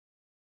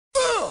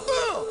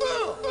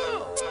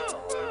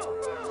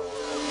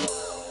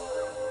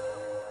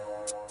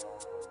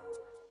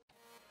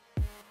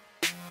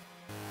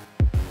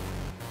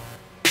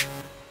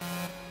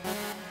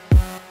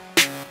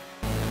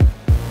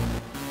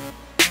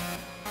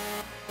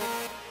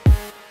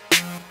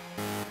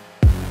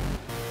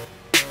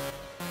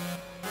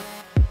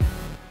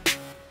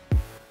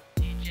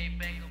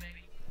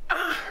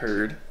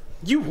heard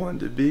you wanted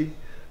to be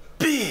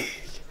big.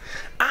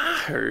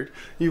 I heard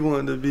you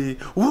wanted to be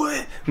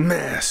what?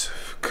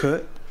 Massive.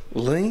 Cut.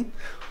 Lean.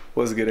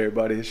 What's good,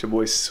 everybody? It's your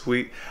boy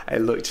Sweet. Hey,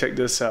 look, check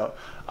this out.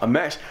 I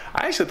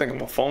actually think I'm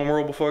gonna foam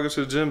roll before I go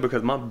to the gym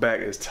because my back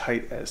is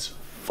tight as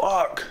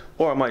fuck.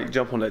 Or I might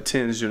jump on that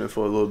tens unit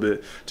for a little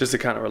bit just to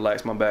kind of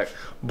relax my back.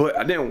 But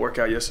I didn't work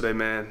out yesterday,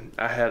 man.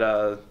 I had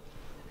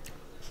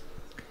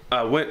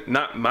I went,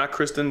 not my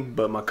Kristen,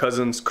 but my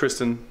cousin's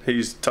Kristen.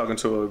 He's talking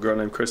to a girl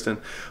named Kristen.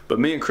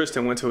 But me and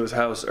Kristen went to his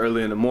house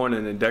early in the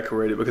morning and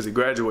decorated because he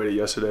graduated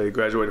yesterday. He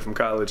graduated from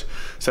college.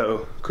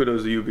 So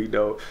kudos to you, big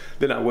dog.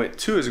 Then I went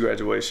to his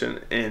graduation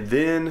and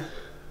then,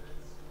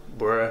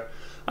 bruh,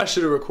 I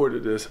should have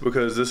recorded this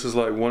because this is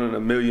like 1 in a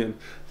million.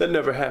 That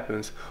never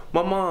happens.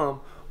 My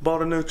mom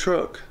bought a new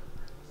truck.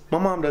 My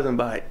mom doesn't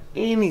buy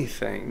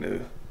anything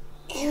new.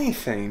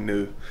 Anything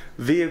new.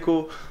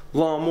 Vehicle,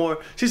 lawnmower.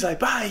 She's like,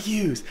 buy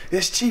used.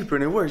 It's cheaper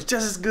and it works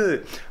just as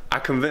good. I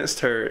convinced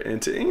her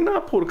into, you know,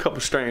 I pulled a couple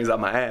strings out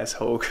my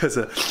asshole because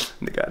the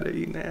guy there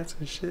eating ass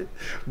and shit.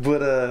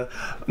 But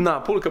no, I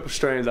pulled a couple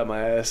strings out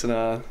my ass and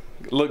I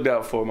looked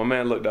out for her. My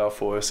man looked out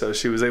for her, so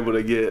she was able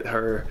to get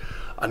her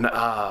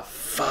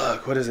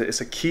fuck, what is it? It's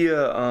a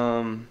Kia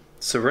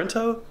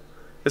Sorento.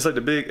 It's like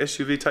the big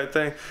SUV type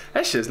thing.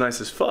 That shit's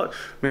nice as fuck.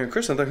 Me and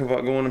Kristen thinking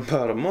about going in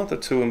about a month or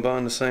two and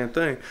buying the same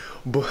thing.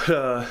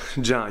 But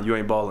John, you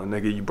ain't balling,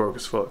 nigga. You broke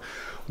as fuck.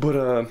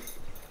 But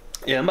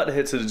yeah, I'm about to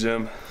head to the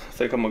gym. I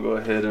think I'm gonna go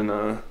ahead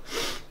and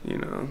you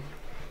know,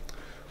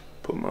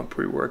 put my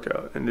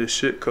pre-workout in this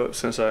shit cup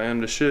since I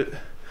am the shit,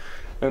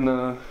 and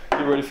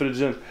get ready for the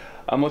gym.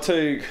 I'm gonna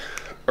take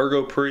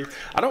Ergo Pre.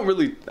 I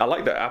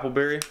like the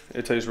appleberry.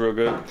 It tastes real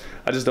good.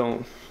 I just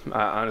don't.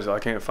 Honestly, I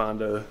can't find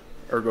the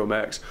Ergo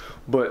Max,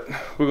 but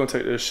we're gonna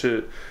take this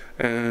shit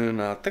and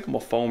I think I'm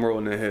gonna foam roll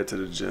and then head to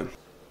the gym.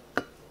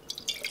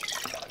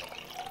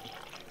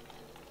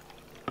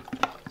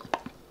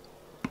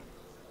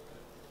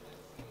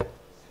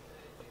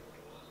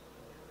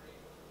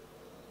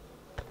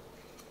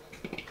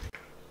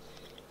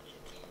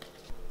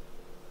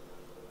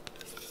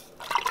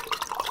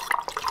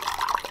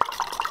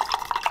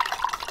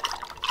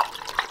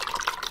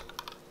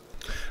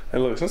 Hey,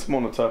 look, since I'm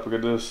on the topic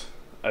of this,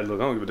 hey, look,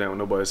 I don't give a damn what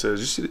nobody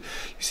says. You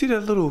see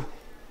that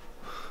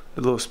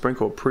little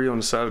sprinkle of Pre on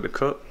the side of the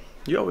cup?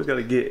 You always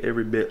gotta get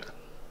every bit.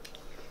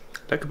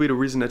 That could be the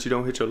reason that you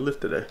don't hit your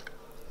lift today.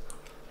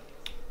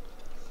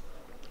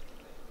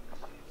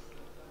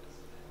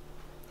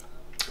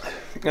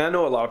 And I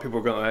know a lot of people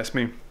are gonna ask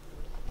me,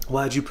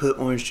 why'd you put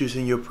orange juice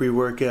in your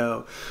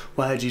pre-workout?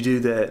 Why'd you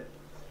do that?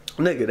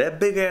 Nigga, that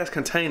big ass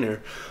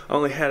container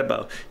only had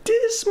about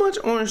this much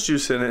orange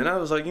juice in it, and I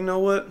was like, you know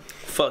what?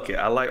 Fuck it.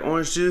 I like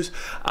orange juice.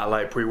 I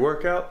like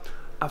pre-workout.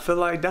 I feel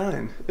like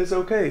dying. It's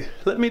okay.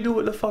 Let me do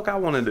what the fuck I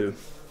want to do.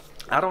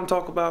 I don't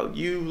talk about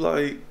you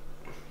like,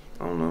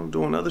 I don't know,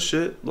 doing other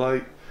shit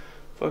like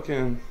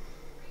fucking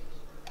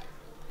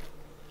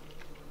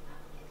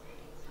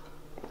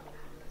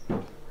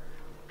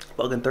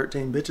fucking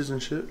 13 bitches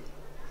and shit.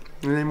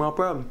 It ain't my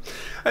problem.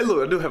 Hey,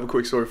 look, I do have a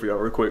quick story for y'all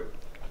real quick.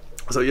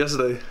 So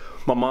yesterday,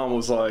 my mom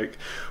was like,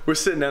 we're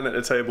sitting down at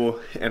the table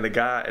and the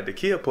guy at the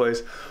Kia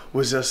place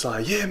was just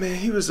like, yeah, man,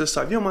 he was just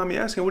like, you don't mind me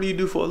asking, what do you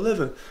do for a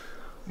living?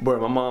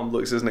 Bro, my mom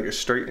looks this nigga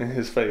straight in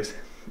his face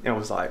and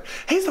was like,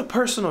 he's a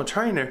personal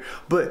trainer,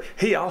 but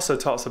he also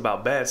talks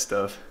about bad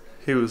stuff.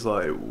 He was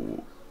like,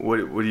 what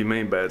do you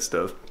mean bad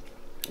stuff?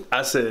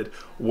 I said,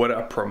 what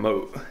I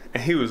promote.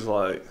 And he was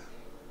like,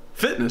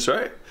 fitness,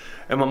 right?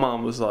 And my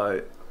mom was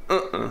like,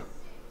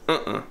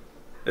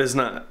 it's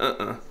not,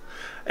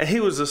 And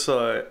he was just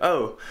like,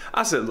 oh.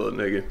 I said, little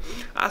nigga,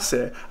 I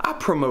said, I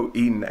promote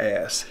eating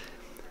ass.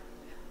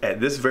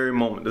 At this very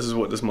moment, this is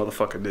what this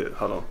motherfucker did.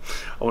 Hold on.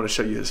 I want to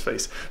show you his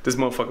face. This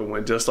motherfucker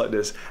went just like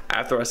this.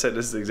 After I said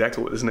this is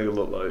exactly what this nigga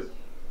looked like.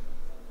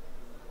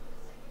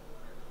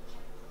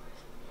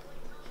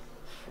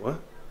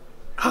 What?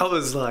 I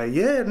was like,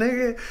 yeah,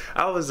 nigga.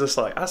 I was just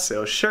like, I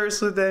sell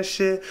shirts with that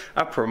shit.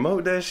 I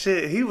promote that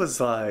shit. He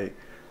was like,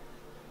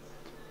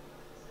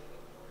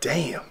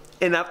 damn.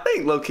 And I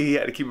think low-key he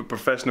had to keep it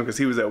professional because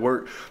he was at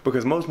work,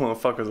 because most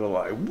motherfuckers are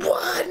like,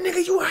 what,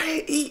 nigga, you out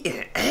here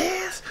eating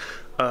ass?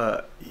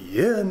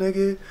 Yeah,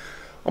 nigga.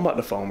 I'm about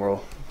to foam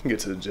roll. Get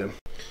to the gym.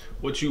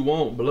 What you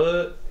want,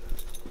 blood?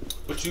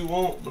 What you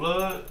want,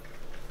 blood?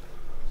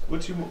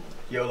 What you want?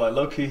 Yo, like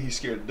low-key, he's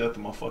scared to death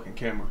of my fucking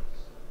camera.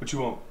 What you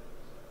want?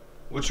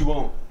 What you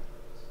want?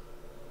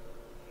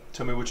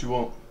 Tell me what you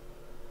want.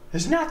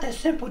 It's not that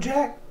simple,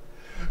 Jack.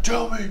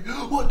 Tell me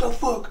what the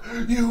fuck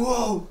you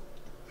want.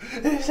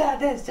 It's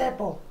not that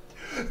simple.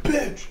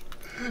 Bitch,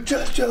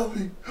 just tell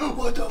me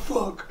what the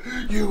fuck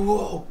you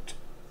want.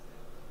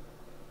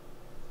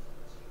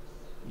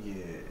 Yeah,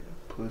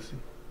 pussy.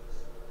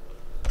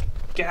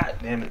 God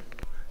damn it.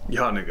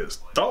 Y'all niggas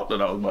thought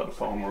that I was about to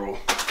foam roll.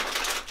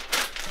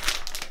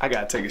 I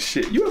gotta take a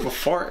shit. You ever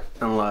fart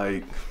and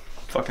like,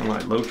 fucking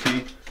like low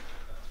key?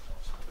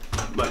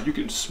 Like you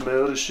can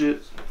smell the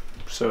shit.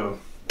 So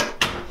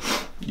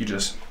you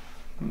just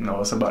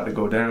know it's about to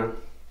go down.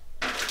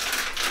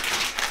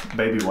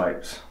 baby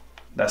wipes.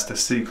 That's the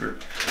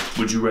secret.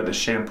 Would you rather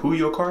shampoo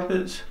your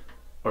carpets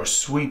or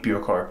sweep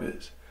your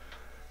carpets?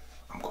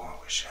 I'm going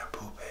with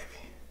shampoo,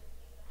 baby.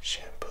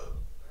 Shampoo.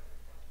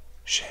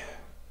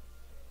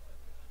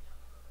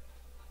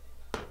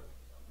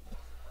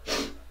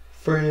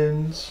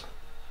 Friends.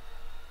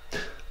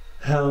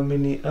 How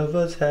many of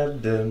us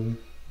have them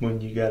when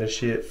you gotta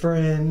shit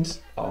friends?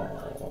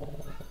 Oh.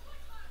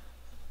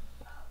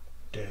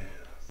 Damn.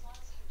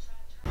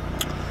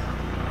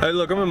 Hey,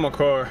 look, I'm in my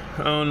car.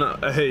 I don't know.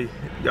 Hey,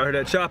 y'all heard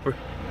that chopper?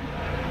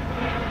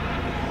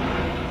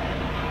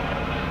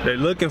 They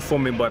looking for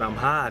me, but I'm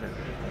hiding.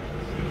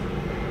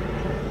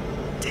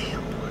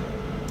 Damn.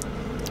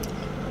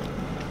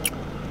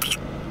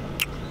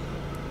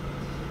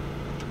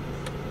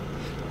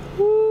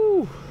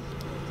 Woo.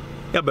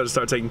 Y'all better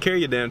start taking care of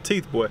your damn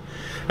teeth, boy.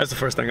 That's the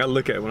first thing I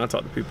look at when I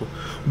talk to people.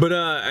 But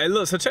hey,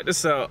 look, so check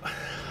this out.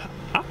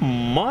 I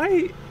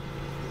might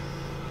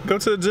go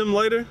to the gym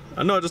later.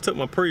 I know I just took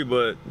my pre,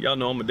 but y'all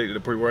know I'm addicted to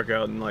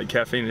pre-workout and like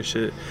caffeine and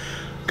shit.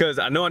 Cause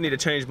I know I need to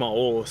change my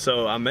oil.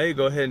 So I may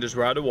go ahead and just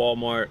ride to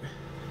Walmart,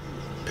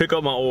 pick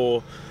up my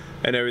oil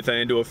and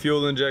everything, do a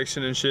fuel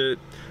injection and shit,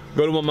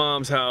 go to my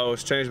mom's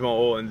house, change my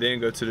oil, and then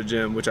go to the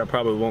gym, which I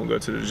probably won't go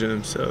to the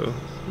gym, so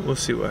we'll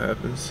see what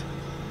happens.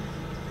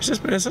 It's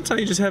just, man,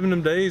 sometimes you just having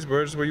them days,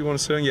 bro, just where you want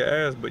to sit on your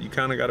ass, but you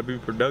kind of got to be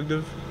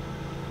productive.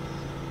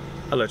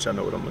 I'll let y'all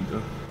know what I'm going to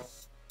do.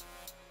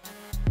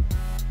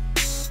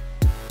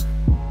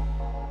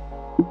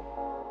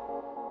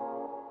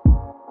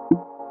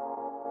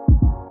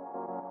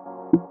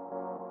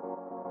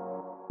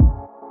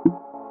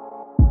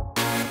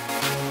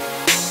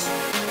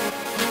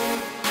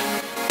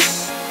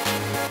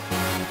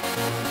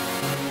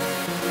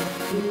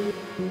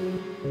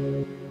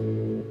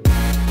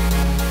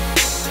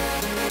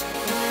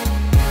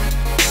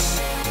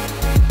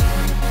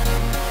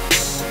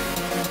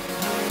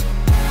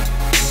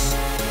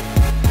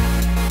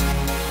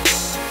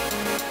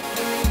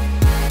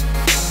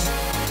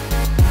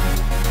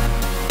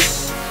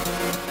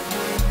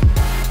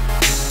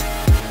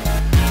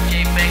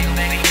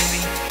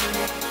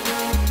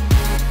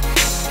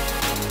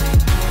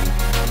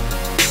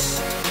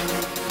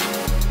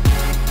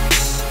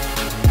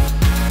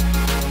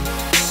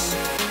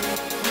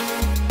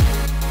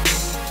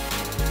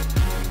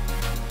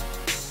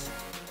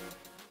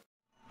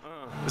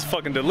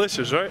 Fucking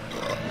delicious, right?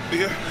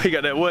 Yeah. He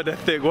got that what? That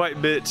thick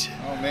white bitch.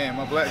 Oh man,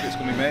 my black bitch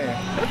gonna be mad.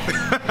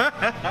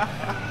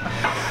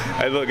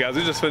 Hey, look, guys,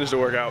 we just finished the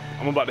workout.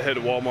 I'm about to head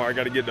to Walmart. I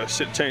gotta get the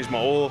shit, change my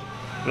oil,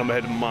 and I'm gonna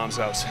head to my mom's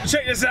house.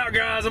 Check this out,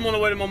 guys. I'm on the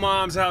way to my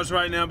mom's house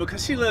right now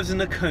because she lives in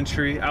the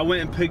country. I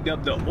went and picked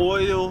up the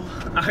oil.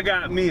 I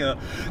got me a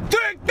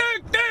thick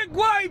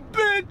white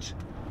bitch.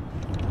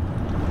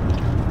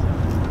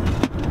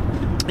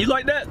 You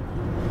like that?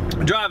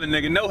 Driving,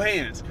 nigga, no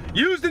hands.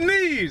 Use the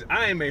knees.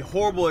 I am a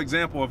horrible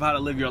example of how to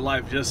live your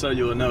life, just so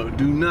you'll know.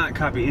 Do not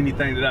copy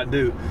anything that I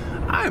do.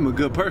 I am a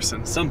good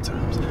person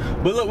sometimes.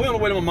 But look, we're on the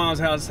way to my mom's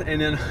house,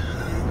 and then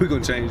we're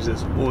gonna change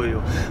this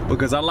oil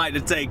because I like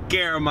to take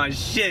care of my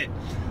shit.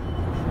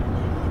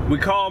 We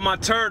call my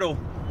turtle,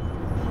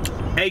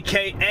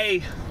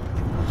 AKA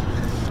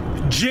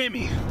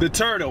Jimmy the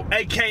Turtle,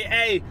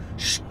 AKA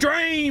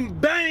Stream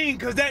Bang,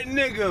 cause that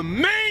nigga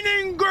mean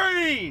and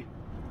green.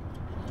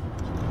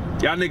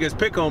 Y'all niggas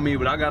pick on me,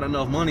 but I got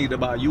enough money to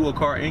buy you a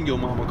car and your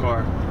mama a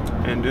car.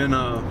 And then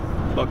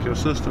fuck your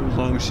sister as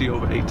long as she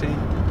over 18.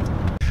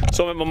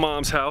 So I'm at my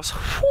mom's house.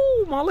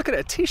 Woo, mom, look at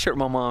that t-shirt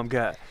my mom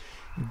got.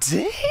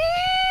 Damn!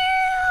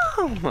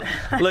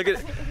 Look at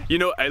it. You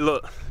know, hey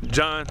look,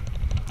 John,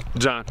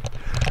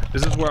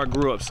 this is where I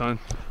grew up, son.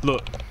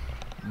 Look,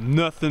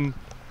 nothing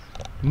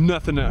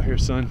out here,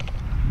 son.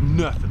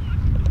 Nothing.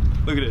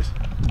 Look at this.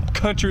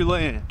 Country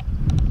land.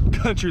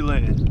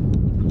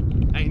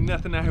 Ain't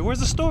nothing out here. Where's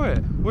the store at?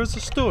 Where's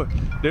the store?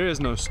 There is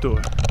no store.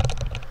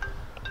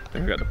 I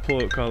think I got the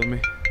plug calling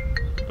me.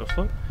 What the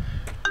fuck?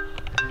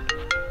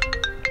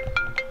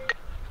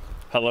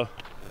 Hello?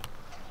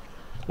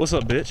 What's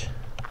up, bitch?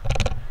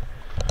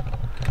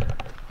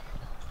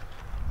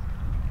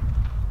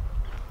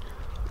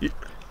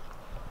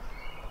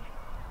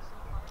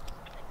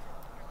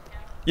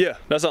 Yeah,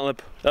 that's the only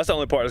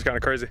part that's kind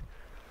of crazy.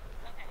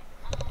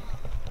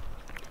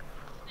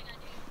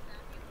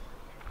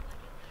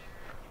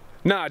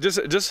 Nah, just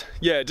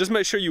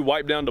make sure you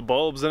wipe down the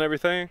bulbs and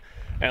everything,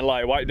 and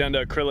like wipe down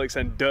the acrylics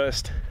and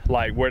dust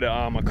like where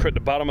the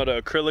bottom of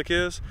the acrylic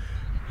is.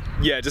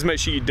 Yeah, just make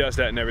sure you dust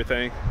that and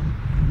everything.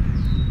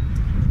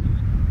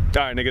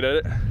 All right, nigga, that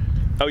it?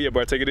 Oh yeah,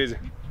 bro, take it easy.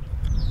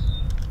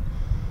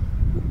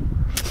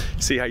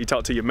 See how you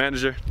talk to your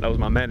manager? That was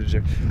my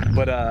manager.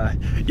 But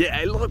yeah,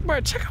 hey, look,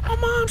 bro, check out my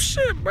mom's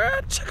shit, bro.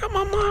 Check out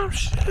my mom's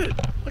shit.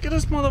 Look at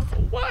this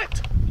motherfucker.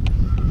 What?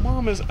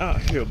 Mom is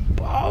out here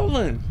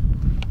balling.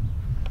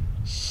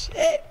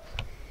 Shit.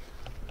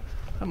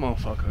 That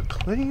motherfucker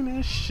clean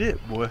as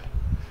shit, boy.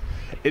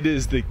 It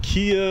is the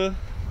Kia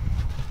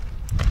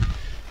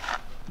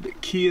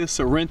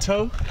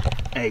Sorento.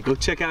 Hey, go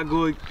check out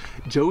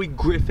Joey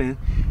Griffin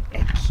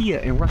at Kia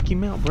in Rocky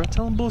Mount, bro.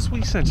 Tell them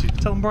Bullsweet sent you.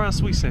 Tell them Brian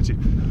Sweet sent you.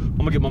 I'm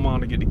gonna get my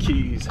mom to get the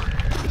keys.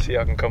 See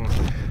y'all can come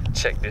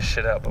check this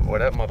shit out. But boy,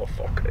 that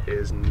motherfucker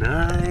is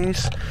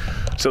nice.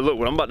 So look,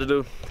 what I'm about to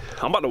do,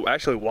 I'm about to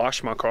actually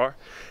wash my car,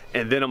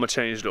 and then I'm gonna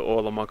change the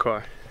oil on my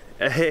car.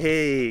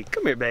 Hey,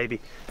 come here,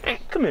 baby. Hey,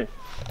 come here.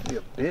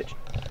 You bitch.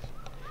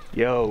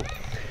 Yo.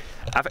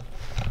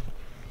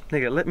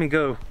 Nigga, let me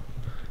go.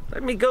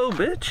 Let me go,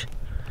 bitch.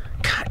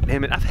 God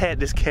damn it, I've had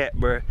this cat,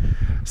 bro,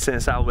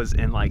 since I was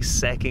in like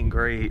 2nd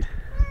grade.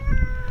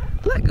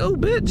 Let go,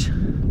 bitch.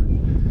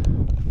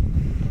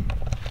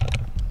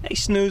 Hey,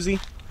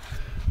 Snoozy.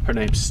 Her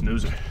name's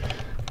Snoozer.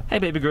 Hey,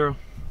 baby girl.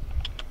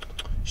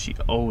 She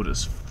old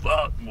as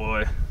fuck,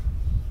 boy.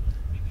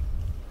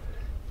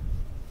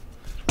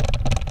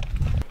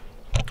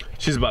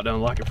 She's about to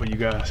unlock it for you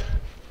guys.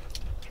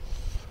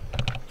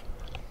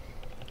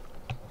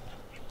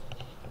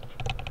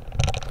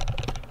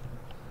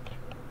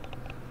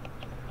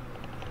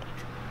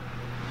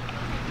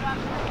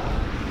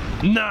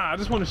 Nah, I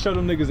just want to show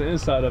them niggas the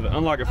inside of it.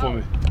 Unlock it for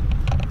me.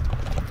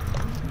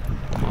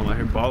 I'm out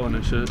here balling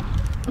and shit.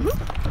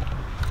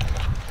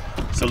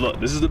 So look,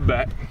 this is the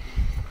back.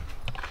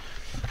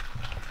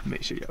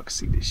 Make sure y'all can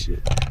see this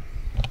shit.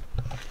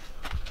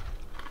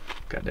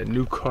 Got that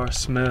new car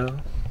smell.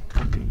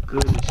 Looking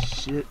good as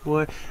shit,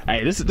 boy.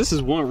 Hey, this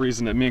is one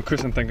reason that me and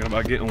Kristen thinking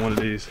about getting one of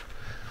these.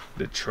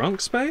 The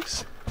trunk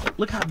space.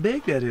 Look how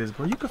big that is,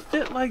 bro. You could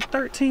fit like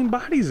 13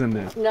 bodies in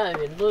there. No,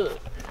 look.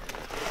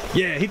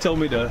 Yeah, he told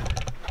me to.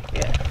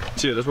 Yeah.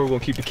 Chill, that's where we're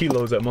gonna keep the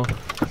kilos at, Mom.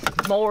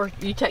 More,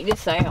 you take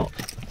this out.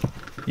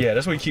 Yeah,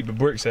 that's where you keep the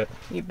bricks at.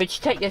 Yeah, but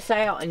you take this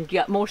out and you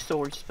got more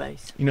storage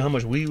space. You know how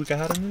much weed we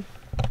got in there?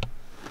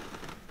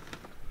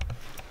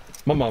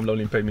 My mom don't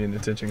even pay me any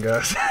attention,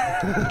 guys.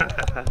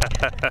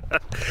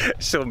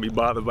 She don't be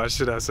bothered by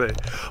shit I say.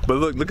 But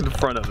look at the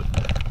front of it.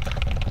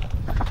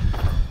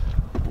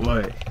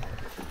 Boy,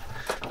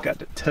 got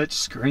the touch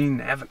screen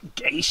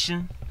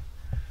navigation.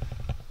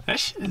 That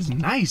shit is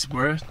nice,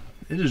 bro.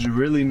 It is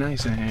really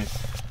nice in here.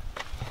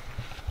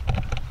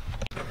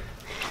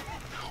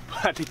 I'm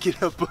about to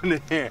get up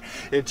on there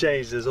and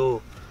change this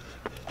oil.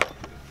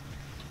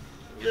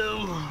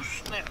 Oh,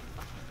 snap.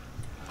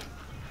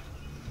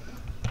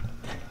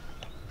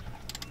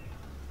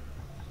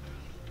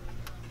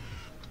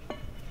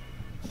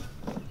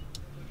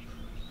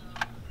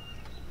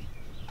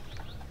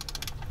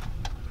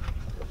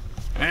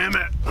 Damn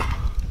it.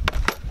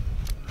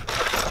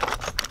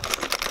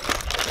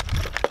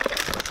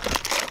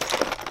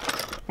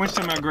 Which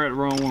time I grabbed the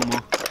wrong one,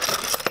 Mom?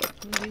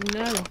 You didn't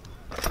know.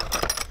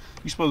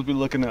 You supposed to be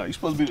looking out. You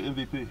supposed to be the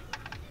MVP.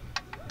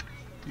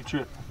 You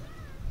tripped.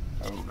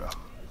 There we go.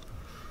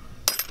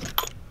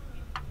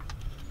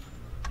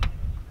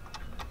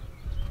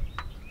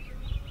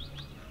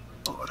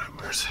 Lord have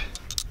mercy.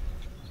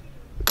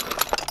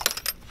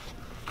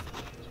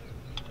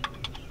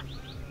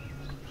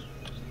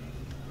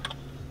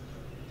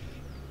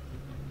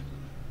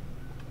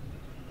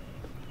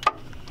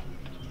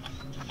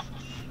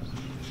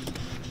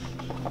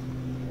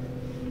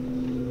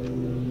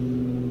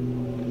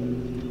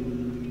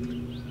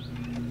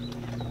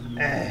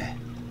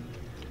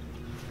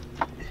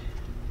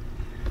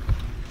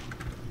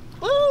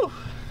 Woo!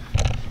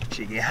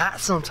 She get hot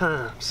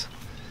sometimes.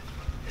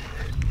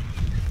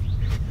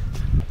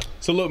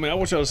 So look, man, I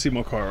want y'all to see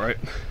my car, right?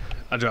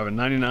 I drive a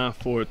 99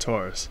 Ford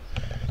Taurus.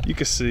 You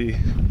can see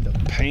the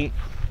paint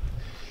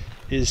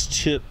is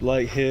chipped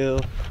like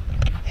hell.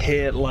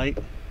 Headlight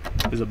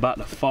is about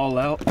to fall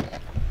out.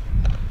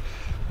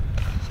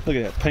 Look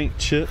at that paint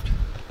chipped.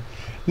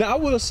 Now I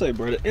will say,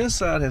 bro, the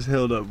inside has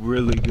held up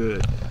really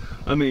good.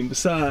 I mean,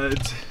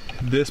 besides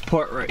this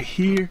part right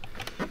here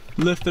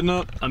lifting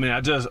up, I mean, I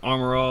just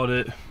armor-alled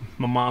it.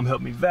 My mom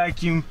helped me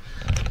vacuum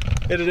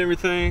it and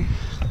everything.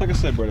 Like I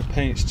said, bro, the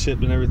paint's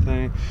chipped and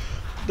everything.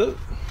 The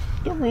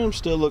rims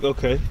still look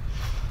okay.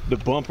 The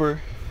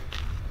bumper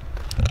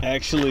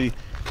actually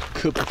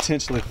could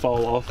potentially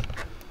fall off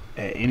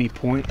at any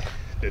point.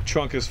 The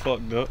trunk is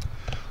fucked up.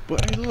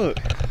 But hey, look,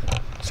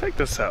 check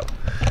this out.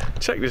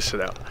 Check this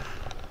shit out.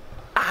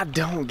 I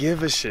don't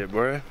give a shit,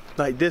 bro.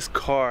 Like, this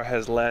car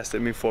has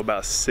lasted me for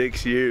about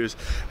 6 years,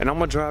 and I'm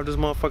gonna drive this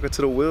motherfucker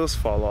till the wheels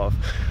fall off.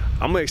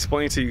 I'm gonna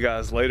explain to you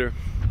guys later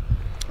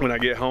when I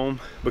get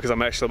home, because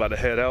I'm actually about to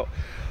head out.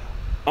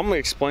 I'm gonna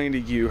explain to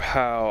you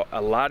how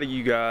a lot of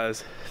you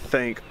guys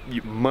think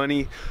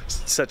money,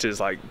 such as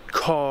like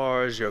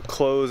cars, your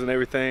clothes and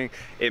everything,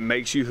 it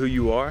makes you who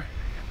you are.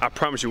 I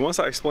promise you, once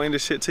I explain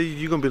this shit to you,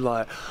 you're gonna be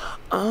like,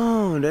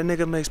 oh, that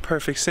nigga makes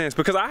perfect sense.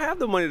 Because I have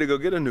the money to go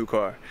get a new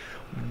car,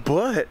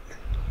 but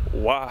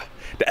why?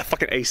 That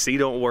fucking AC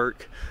don't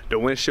work. The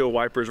windshield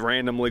wipers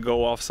randomly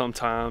go off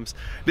sometimes.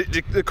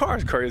 The car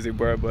is crazy,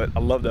 bro, but I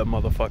love that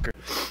motherfucker.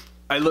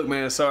 Hey, look,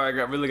 man,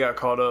 sorry, I really got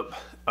caught up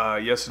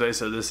yesterday,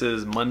 so this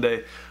is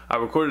Monday. I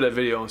recorded that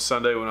video on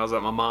Sunday when I was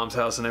at my mom's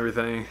house and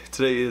everything.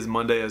 Today is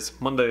Monday.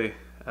 It's Monday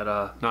at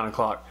 9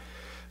 o'clock.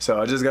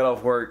 So I just got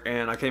off work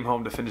and I came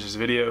home to finish this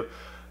video.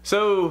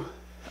 So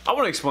I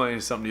want to explain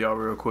something to y'all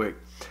real quick.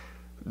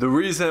 The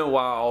reason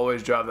why I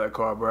always drive that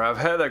car, bro, I've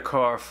had that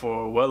car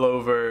for well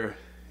over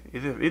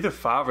either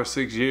 5 or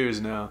 6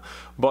 years now.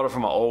 Bought it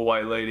from an old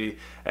white lady,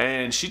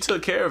 and she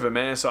took care of it,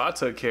 man, so I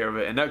took care of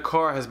it. And that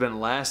car has been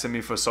lasting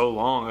me for so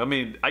long. I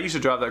mean, I used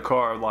to drive that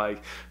car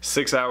like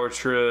 6-hour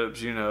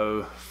trips, you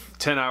know,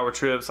 10-hour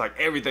trips, like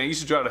everything. I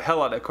used to drive the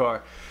hell out of that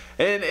car.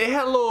 And it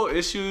had little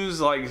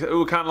issues, like it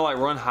would kind of like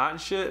run hot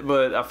and shit,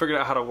 but I figured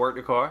out how to work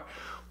the car.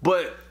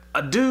 But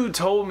a dude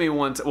told me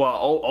one time, well,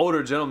 an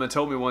older gentleman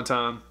told me one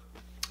time,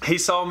 he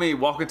saw me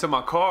walk into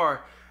my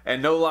car,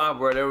 and no lie,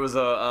 bro, there was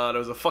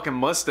a fucking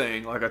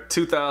Mustang, like a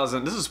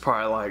 2000. This was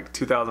probably like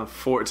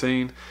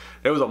 2014.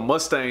 There was a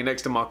Mustang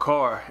next to my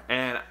car,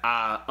 and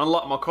I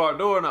unlocked my car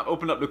door and I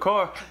opened up the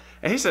car,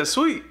 and he said,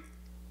 "Sweet,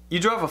 you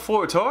drive a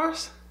Ford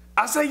Taurus?"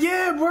 I said,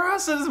 "Yeah, bro." I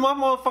said, "This is my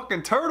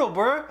motherfucking turtle,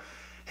 bro."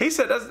 He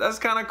said, that's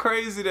kind of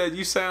crazy that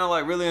you sound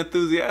like really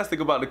enthusiastic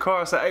about the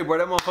car. I said, "Hey, bro,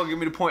 that motherfucker give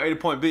me the point A to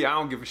point B. I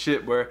don't give a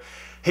shit, bro."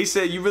 He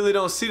said, "You really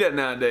don't see that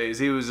nowadays."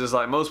 He was just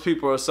like, most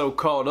people are so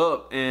caught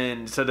up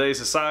in today's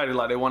society,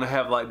 like they want to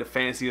have like the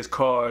fanciest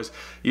cars,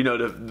 you know,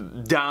 the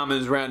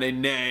diamonds around their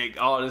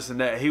neck, all this and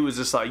that. He was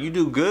just like, "You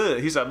do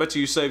good." He said, "I bet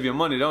you save your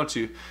money, don't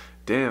you?"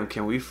 Damn,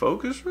 can we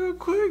focus real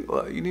quick?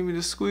 Like, you need me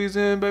to squeeze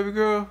in, baby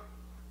girl?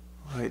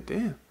 Like,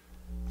 damn,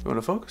 you want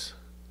to focus?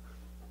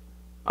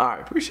 All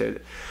right, appreciate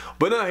it.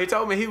 But no, he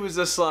told me he was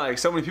just like,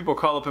 so many people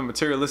call up in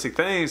materialistic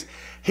things.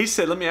 He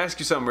said, "Let me ask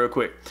you something real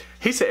quick."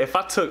 He said, "If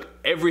I took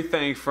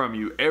everything from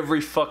you, every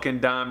fucking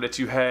dime that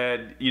you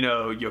had, you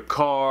know, your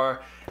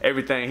car,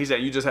 everything," he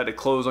said, "you just had the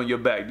clothes on your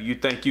back. Do you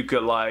think you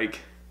could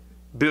like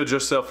build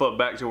yourself up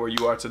back to where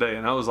you are today?"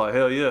 And I was like,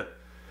 hell yeah.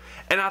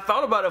 And I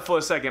thought about it for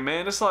a second,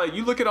 man. It's like,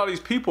 you look at all these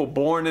people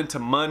born into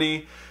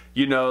money,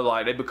 you know,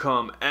 like they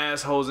become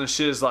assholes and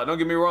shit. It's like, don't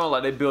get me wrong,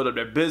 like they build up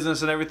their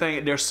business and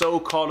everything. They're so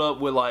caught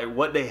up with like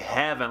what they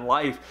have in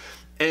life.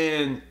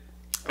 And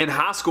in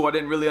high school, I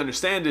didn't really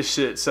understand this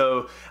shit.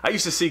 So I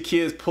used to see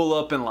kids pull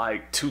up in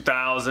like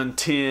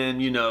 2010,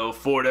 you know,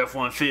 Ford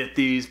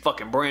F-150s,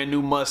 fucking brand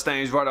new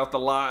Mustangs right off the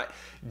lot,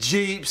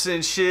 Jeeps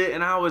and shit.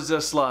 And I was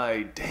just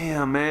like,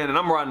 damn, man. And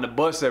I'm riding the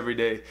bus every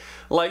day.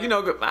 Like, you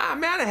know,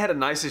 man, I had the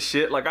nicest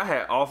shit. Like, I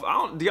had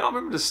do y'all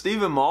remember the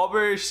Stephen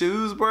Marbury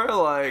shoes,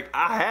 bro? Like,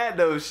 I had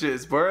those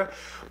shits, bro.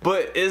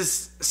 But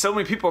it's so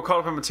many people are caught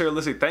up in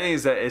materialistic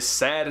things that it's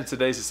sad in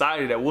today's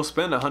society that we'll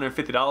spend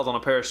 $150 on a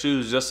pair of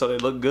shoes just so they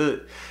look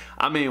good.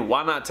 I mean,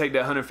 why not take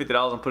that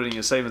 $150 and put it in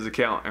your savings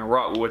account and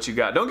rock with what you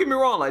got? Don't get me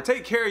wrong, like,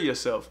 take care of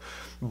yourself.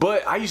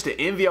 But I used to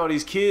envy all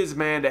these kids,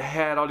 man, that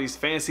had all these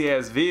fancy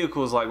ass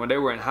vehicles like when they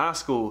were in high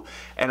school.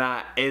 And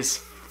it's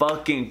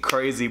fucking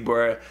crazy,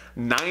 bruh.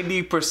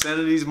 90%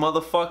 of these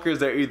motherfuckers,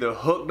 they're either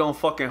hooked on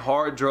fucking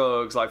hard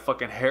drugs like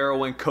fucking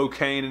heroin,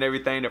 cocaine and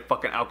everything. They're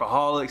fucking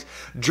alcoholics,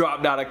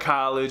 dropped out of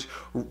college,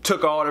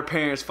 took all their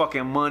parents'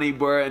 fucking money,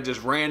 bruh, and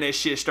just ran that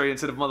shit straight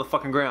into the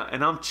motherfucking ground.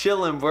 And I'm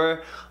chilling,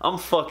 bruh. I'm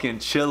fucking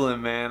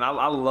chilling, man. I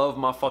love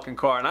my fucking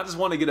car. And I just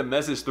want to get a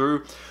message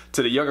through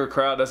to the younger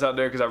crowd that's out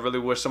there, because I really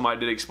wish somebody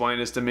did explain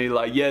this to me.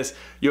 Like, yes,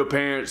 your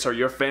parents or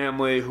your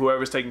family,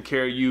 whoever's taking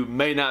care of you,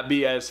 may not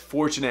be as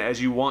fortunate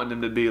as you want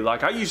them to be.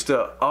 Like, I used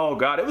to, oh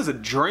God, it was a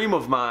dream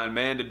of mine,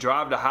 man, to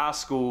drive to high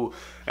school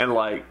and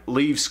like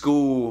leave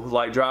school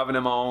like driving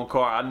in my own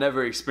car. I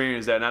never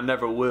experienced that, and I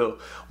never will.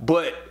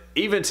 But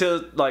even to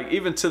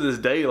this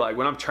day, like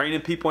when I'm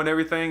training people and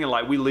everything, and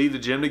like we leave the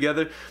gym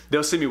together,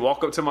 they'll see me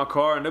walk up to my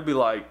car and they'll be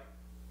like,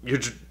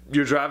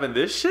 you're driving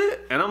this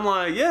shit? And I'm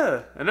like,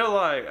 yeah. And they're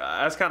like,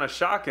 that's kind of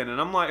shocking.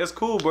 And I'm like, it's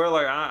cool, bro.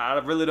 Like, I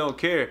really don't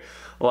care.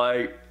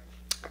 Like,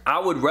 I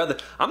would rather,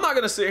 I'm not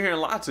gonna sit here and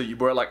lie to you,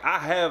 bro. Like, I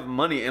have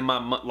money in my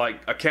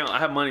like account. I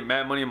have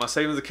mad money in my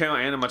savings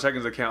account and in my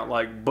checkings account.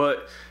 Like,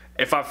 but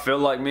if I feel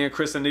like me and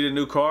Kristen need a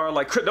new car,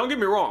 like, don't get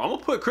me wrong, I'm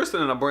gonna put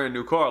Kristen in a brand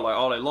new car like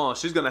all day long.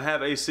 She's gonna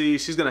have AC.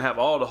 She's gonna have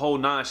all the whole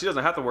nine. She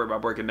doesn't have to worry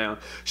about breaking down.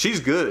 She's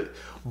good.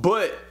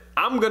 But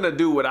I'm gonna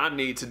do what I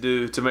need to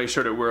do to make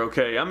sure that we're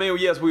okay. I mean,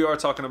 yes, we are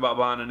talking about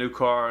buying a new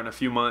car in a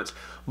few months,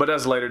 but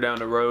that's later down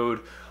the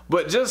road.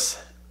 But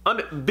just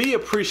be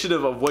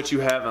appreciative of what you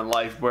have in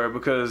life, bro,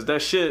 because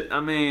that shit, I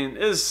mean,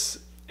 is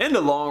in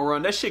the long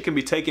run, that shit can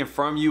be taken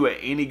from you at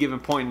any given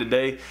point in the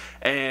day.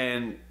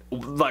 And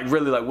like,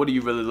 really, like, what are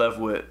you really left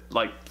with?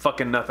 Like,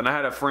 fucking nothing. I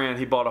had a friend,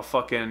 he bought a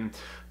fucking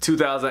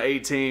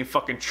 2018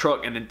 fucking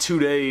truck, and in 2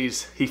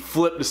 days he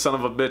flipped the son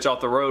of a bitch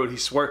off the road. He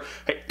swear,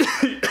 hey,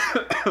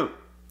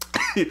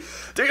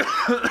 damn,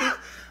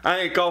 I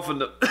ain't coughing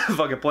to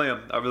fucking play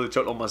him. I really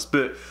choked on my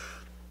spit.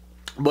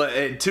 But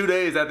in 2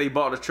 days after he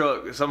bought the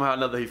truck, somehow or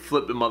another he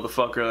flipped the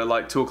motherfucker at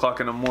like 2 o'clock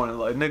in the morning.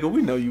 Like, nigga,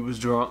 we know you was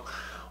drunk.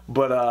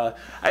 But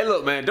hey,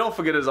 look, man, don't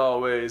forget, as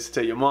always,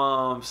 tell your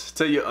moms,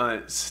 tell your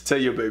aunts, tell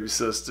your baby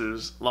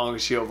sisters, long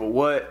as she over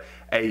what,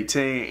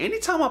 18.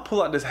 Anytime I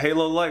pull out this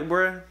halo light,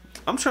 bruh,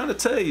 I'm trying to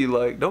tell you,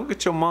 like, don't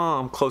get your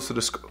mom close to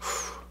the screen.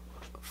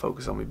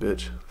 Focus on me,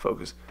 bitch.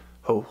 Focus.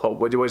 Hold,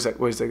 wait a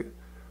second.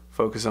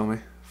 Focus on me.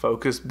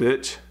 Focus,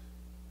 bitch.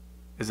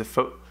 Is it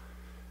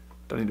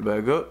don't need to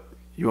back up.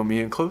 You want me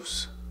in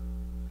close?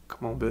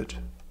 Come on, bitch.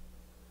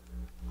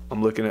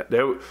 I'm looking at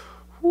there.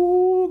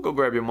 Ooh, Go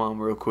grab your mom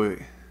real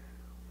quick.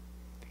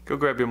 Go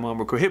grab your mom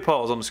real quick. Hit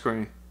pause on the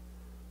screen.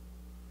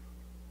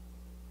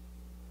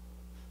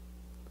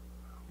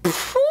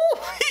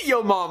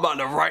 Your mom about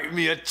to write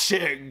me a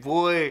check,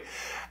 boy.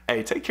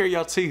 Hey, take care of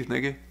y'all teeth,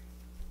 nigga.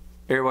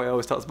 Everybody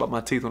always talks about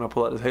my teeth when I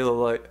pull out this halo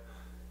light.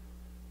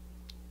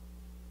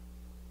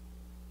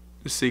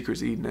 The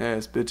secret's eating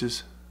ass,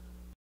 bitches.